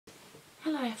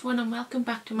Hello everyone and welcome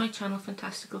back to my channel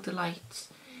Fantastical Delights.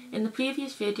 In the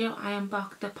previous video I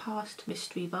unboxed the past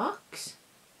mystery box,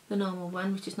 the normal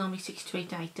one which is normally 6 to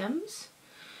 8 items.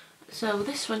 So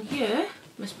this one here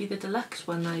must be the deluxe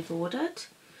one I've ordered.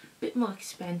 A bit more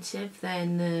expensive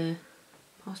than the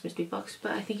past mystery box,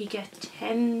 but I think you get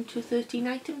 10 to 13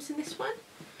 items in this one.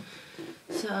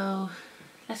 So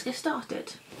let's get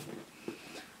started.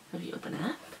 Have you open it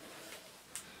up?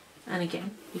 And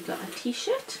again you've got a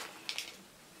t-shirt.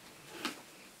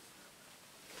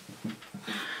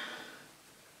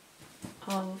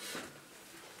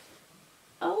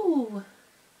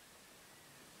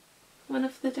 One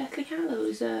of the Deathly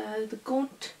Hallows, the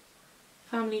Gaunt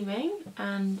family ring,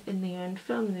 and in the end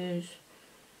film there's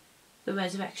the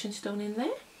resurrection stone in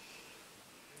there.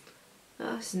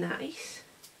 That's nice.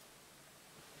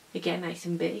 Again, nice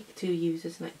and big to use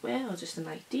as nightwear or just a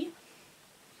nightie.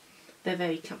 They're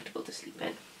very comfortable to sleep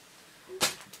in.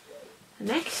 And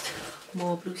next,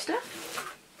 more blue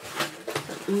stuff.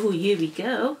 Ooh, here we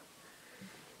go.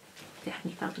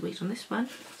 Definitely felt the weight on this one.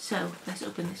 So let's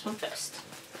open this one first.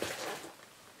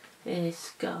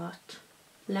 It's got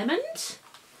lemons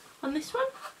on this one.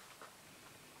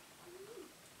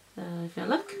 If you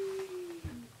look.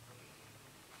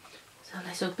 So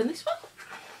let's open this one.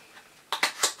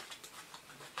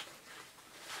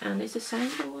 And it's a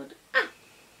signboard.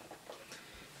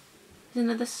 There's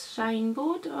another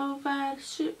signboard of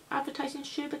advertising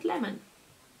sherbet lemon,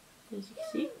 as you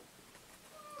can see,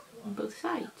 on both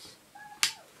sides.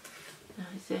 Now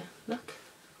is a look.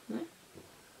 No?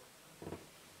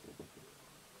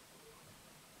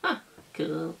 Ah,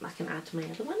 cool. I can add to my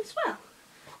other one as well.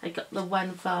 I got the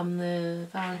one from the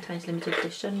Valentine's limited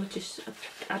edition, which is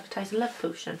advertising love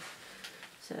potion.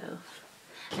 So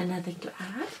another thing to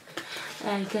add.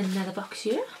 I got another box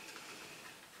here,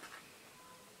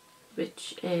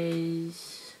 which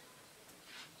is,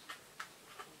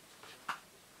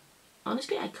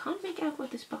 honestly I can't make out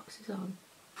what this box is on.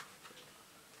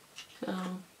 So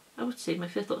I would say my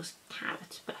first thought was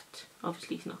carrots, but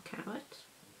obviously it's not carrots.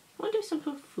 I wonder if it's some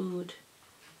sort of food.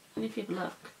 And if you have a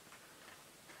look.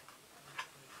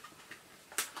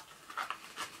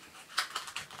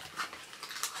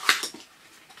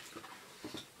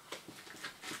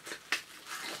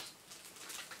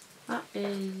 That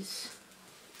is,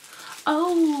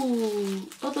 oh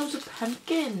those are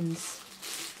pumpkins.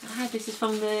 This is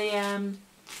from the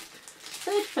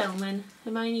third film when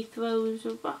Hermione throws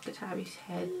a rock at Harry's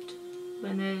head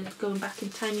when they're going back in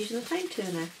time using the time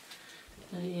turner.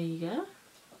 So there you go.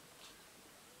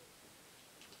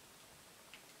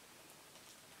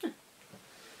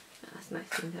 That's a nice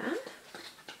thing to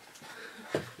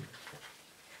add.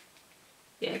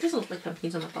 Yeah, it doesn't look like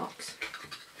pumpkins on the box.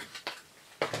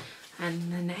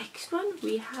 And the next one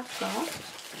we have got,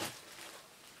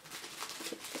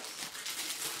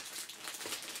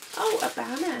 a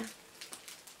banner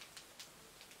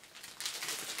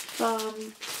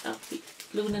from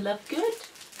Luna Lovegood.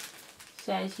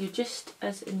 Says, "You're just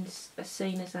as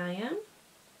sane as I am."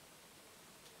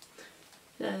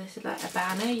 So this is like a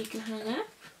banner you can hang up.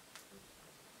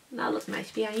 And that'll look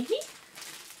nice behind me.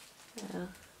 So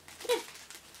yeah.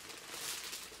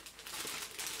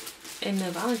 In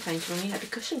the Valentine's one we had a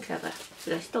cushion cover,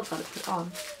 but I still got it put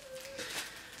on.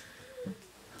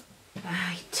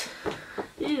 Right.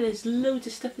 Yeah, there's loads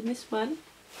of stuff in this one.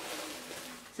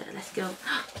 So let's go.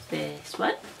 This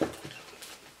one.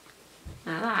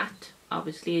 Now that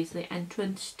obviously is the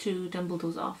entrance to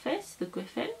Dumbledore's office, the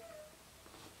Griffin.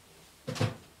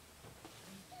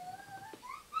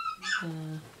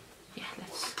 Yeah,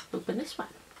 let's open this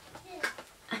one.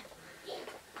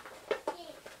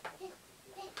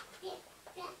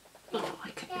 Oh, I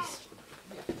cut this.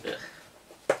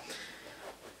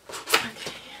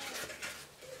 Okay.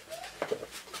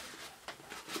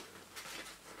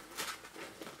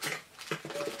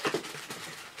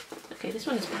 Okay, this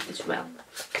one is packaged well.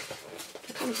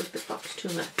 I don't look at the box too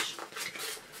much.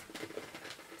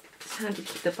 It's handy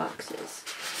to keep the boxes.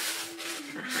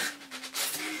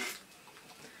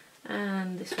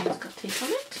 And this one's got tape on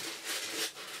it.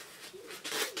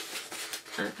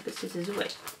 And I put the scissors away.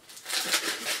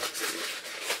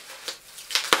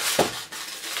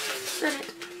 Done it.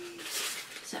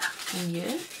 So, in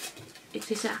here,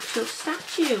 it is an actual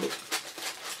statue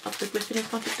of the Griffin in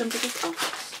front of Dumbledore's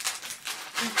office.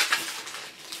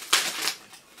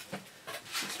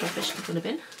 That's rubbish to put in a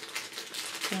bin.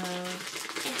 So, yeah,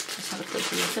 let's have a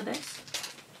closer look at this.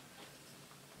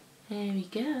 There we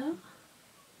go.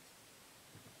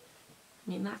 I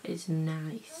mean, that is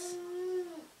nice.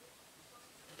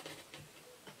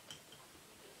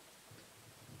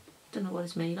 Don't know what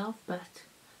it's made of, but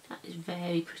that is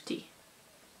very pretty.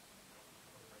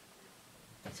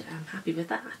 So I'm happy with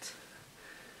that.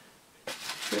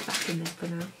 Put it back in there for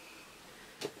now.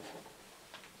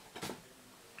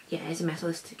 Yeah, it's a metal,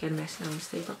 it's again messing around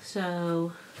the table.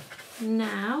 So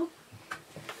now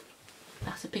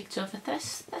that's a picture of a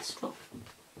thestral.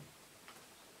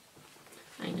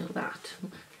 I know that.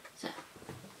 So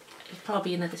it's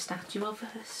probably another statue of a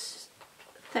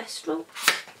thestral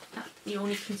that you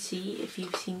only can see if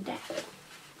you've seen death.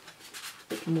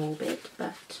 A bit morbid,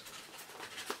 but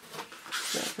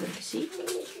there for them to see.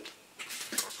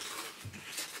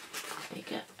 There you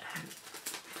go.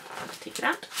 Let's take it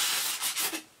out.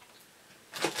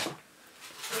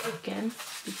 Again,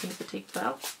 these things will take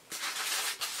well.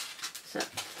 So,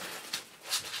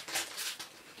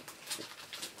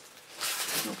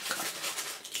 oh God.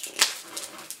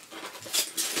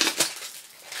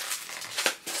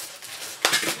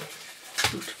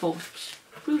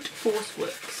 Brute force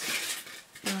works.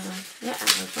 Yeah, I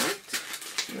was right.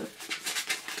 Look.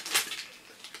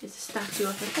 It's a statue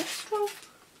of a thestral.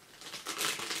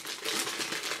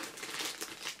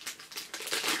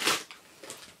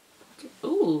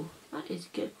 Ooh, that is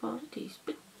good quality. It's a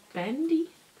bit bendy.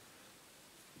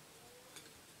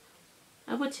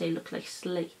 I would say look like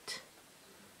slate.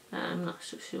 I'm not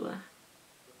so sure.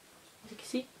 As you can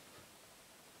see,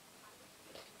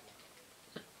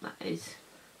 that is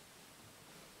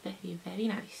very, very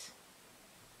nice.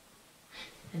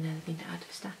 Another thing to add to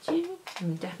a statue.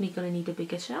 I'm definitely going to need a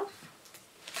bigger shelf.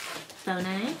 So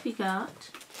now we got,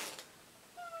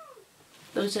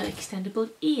 those are extendable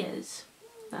ears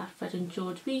that Fred and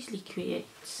George Weasley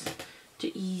creates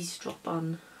to eavesdrop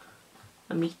on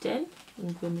a meeting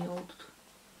in Grimmauld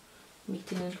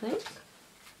meeting in place.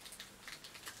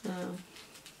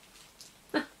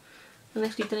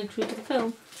 Unless we've done it true to the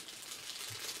film.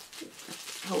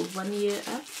 Hold one ear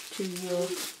up to your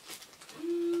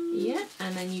ear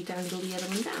and then you dangle the other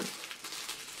one down.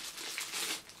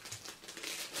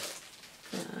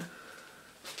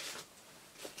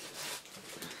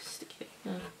 Stick it.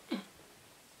 Yeah.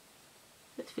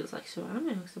 It feels like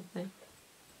ceramic or something.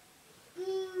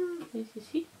 As you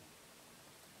see.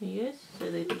 Ears,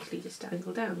 so they basically just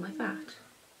dangle down like that.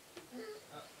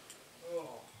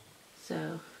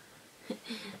 So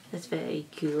that's very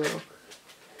cool.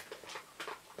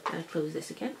 I'll close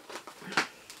this again.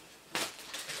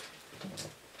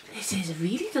 This is a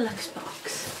really deluxe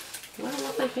box. Well,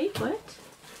 not my favourite.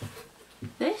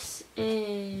 This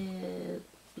is,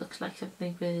 looks like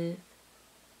something with,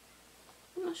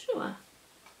 I'm not sure.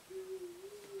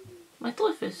 My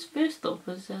thought first thought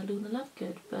was Luna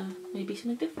Lovegood, but maybe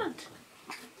something different.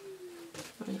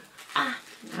 Ah,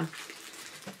 no.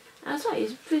 That's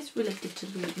right, it's related to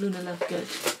Luna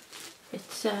Lovegood.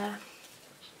 It's a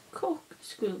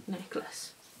corkscrew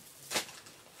necklace.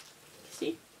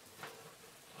 See?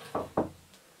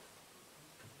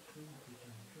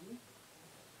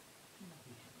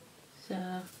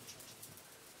 So,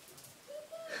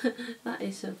 that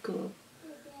is so cool.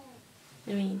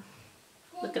 I mean,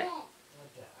 look at it.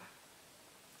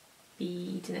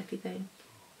 Beads and everything.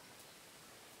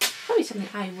 Probably something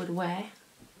I would wear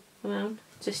around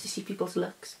just to see people's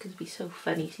looks, because it'd be so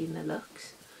funny seeing their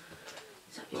looks.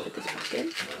 So we put this back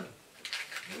in.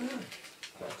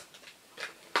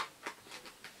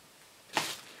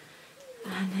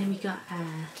 And then we got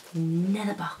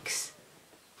another box.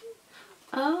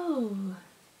 Oh,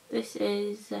 this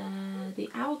is the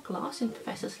hourglass in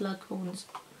Professor Slughorn's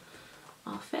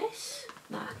office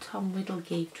that Tom Riddle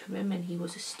gave to him when he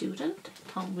was a student.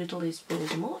 Tom Riddle is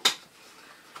Voldemort.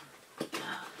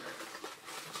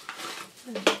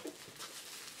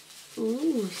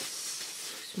 Ooh,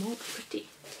 so small but pretty.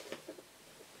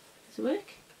 Does it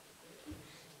work?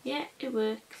 Yeah, it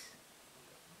works.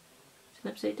 It's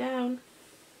an upside down.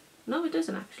 No, it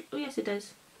doesn't actually. Oh yes, it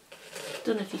does.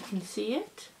 Don't know if you can see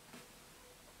it,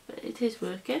 but it is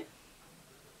working.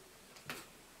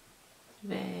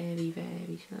 Very,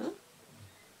 very slow.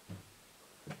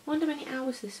 Wonder how many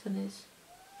hours this one is.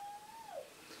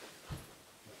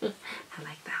 I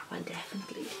like that one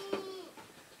definitely.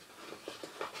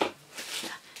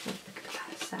 Yeah, look at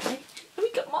that side. And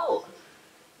we got more.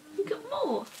 We got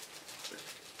more.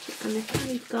 And then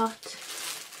we've got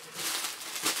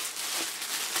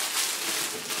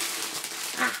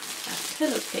a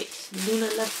pillowcase. Luna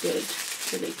Lovegood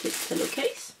related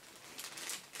pillowcase.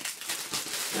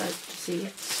 So as you see,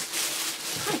 it's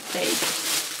quite big.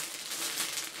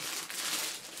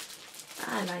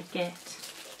 I like it.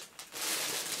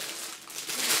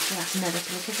 So that's another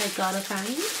pillowcase I gotta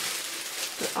find.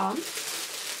 Put on.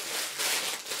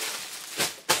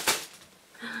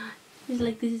 It's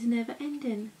like this is never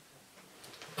ending.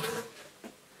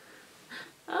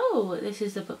 Oh, Oh, this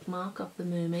is the bookmark of the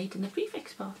mermaid in the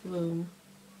prefix bathroom.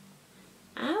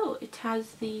 Oh, it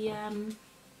has the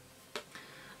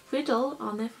riddle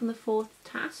on there from the 4th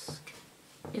task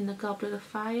in the Goblet of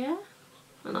Fire.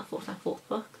 Well, not 4th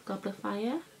book, Goblet of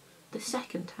Fire. The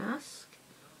 2nd task.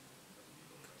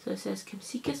 So it says, come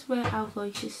seek us where our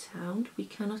voices sound, we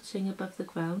cannot sing above the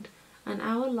ground. An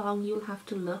hour long you'll have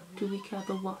to look to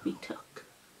recover what we took.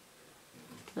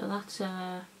 So that's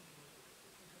a,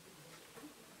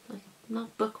 like,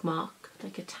 not bookmark,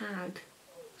 like a tag.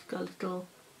 It's got a little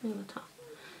thing on the top.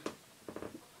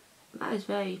 That's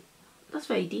very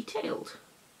detailed.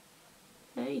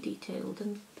 Very detailed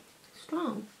and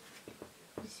strong.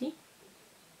 You see?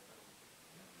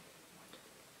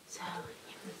 So,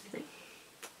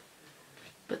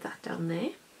 put that down there.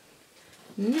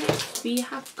 Next we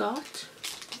have got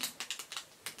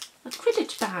a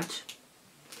Quidditch badge.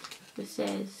 It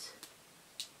says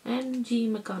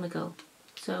MG McGonagall.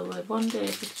 So I wonder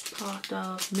if it's part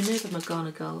of Minerva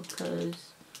McGonagall,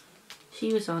 because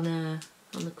she was on the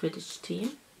Quidditch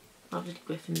team, obviously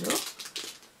Gryffindor.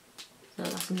 So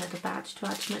that's another badge to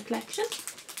add to my collection.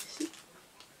 See?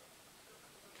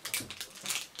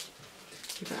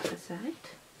 Keep that aside.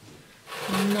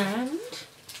 And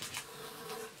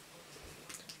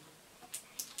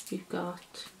we've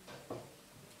got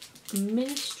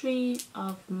Ministry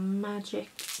of Magic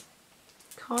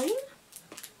coin.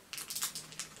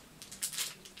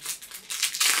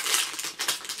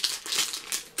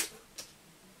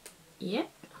 Yep.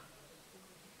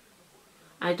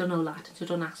 I don't know Latin, so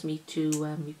don't ask me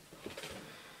to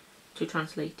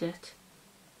translate it.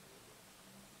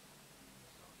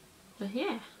 But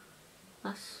yeah,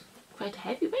 that's quite a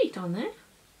heavy weight on there.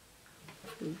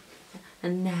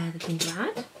 Another thing to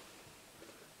add.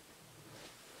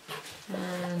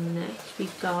 And next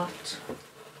we've got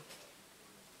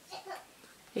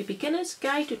A Beginner's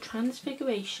Guide to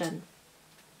Transfiguration.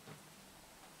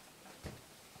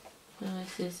 So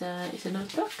this is it's a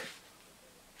notebook.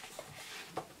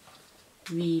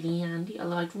 Really handy.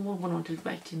 Although I don't want to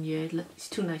write in here. It's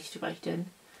too nice to write in.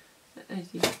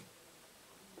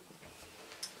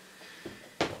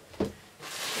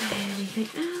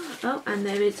 Oh, and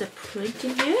there is a print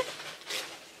in here,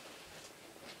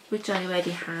 which I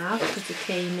already have because it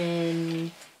came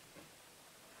in.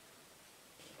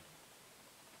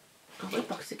 Oh, what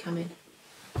box did it come in?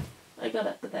 I got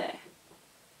it there.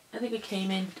 I think it came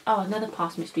in. Oh, another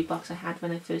past mystery box I had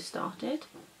when I first started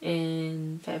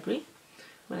in February,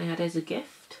 when I had it as a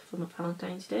gift for my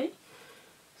Valentine's Day.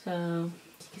 So,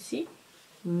 as you can see,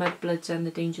 Mudbloods and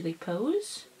the Danger They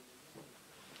Pose.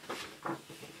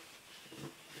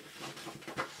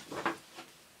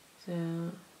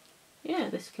 So, yeah,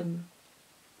 this can,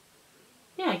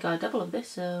 yeah, I got a double of this,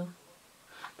 so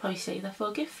probably save that for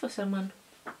a gift for someone.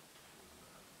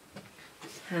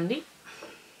 It's handy.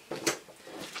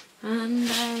 And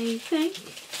I think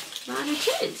that it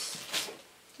is.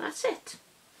 That's it.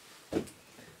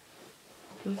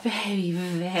 Very,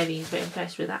 very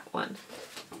impressed with that one.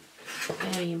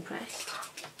 Very impressed.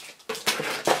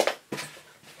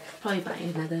 Probably buy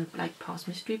another like past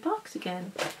mystery box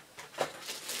again.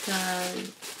 So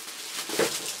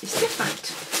it's different.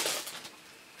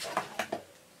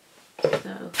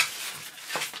 So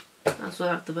I'll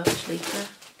sort out the rubbish later.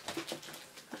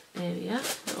 There we are.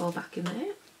 They're all back in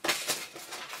there.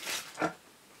 A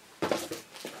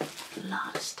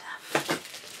lot of stuff.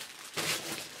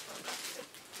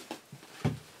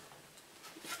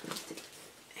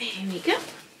 Here we go.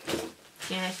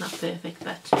 Yeah, it's not perfect,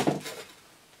 but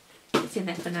it's in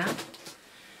there for now.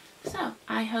 So,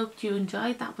 I hope you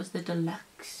enjoyed. That was the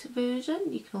deluxe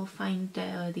version. You can all find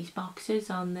these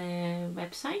boxes on their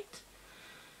website.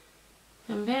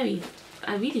 I really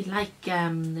like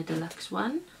the deluxe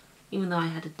one, even though I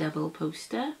had a double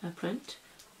poster, a print,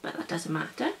 but that doesn't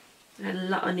matter. I had a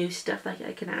lot of new stuff that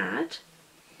I can add.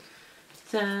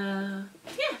 So,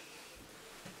 yeah,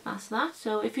 that's that.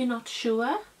 So if you're not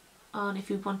sure on if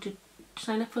you want to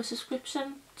sign up for a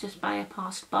subscription, just buy a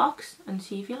past box and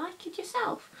see if you like it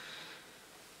yourself.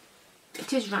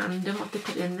 It is random what they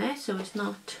put in there, so it's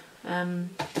not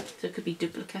so it could be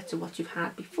duplicates of what you've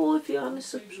had before if you're on a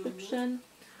subscription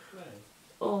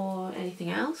or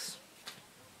anything else.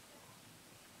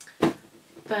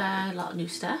 But a lot of new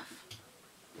stuff,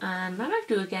 and I might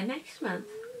do again next month.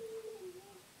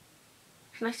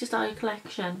 It's nice to start a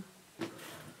collection.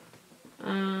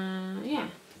 Yeah.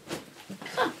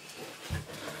 So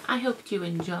I hope you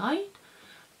enjoyed.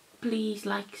 Please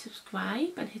like,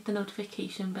 subscribe and hit the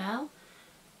notification bell,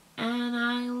 and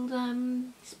I'll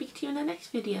speak to you in the next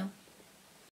video.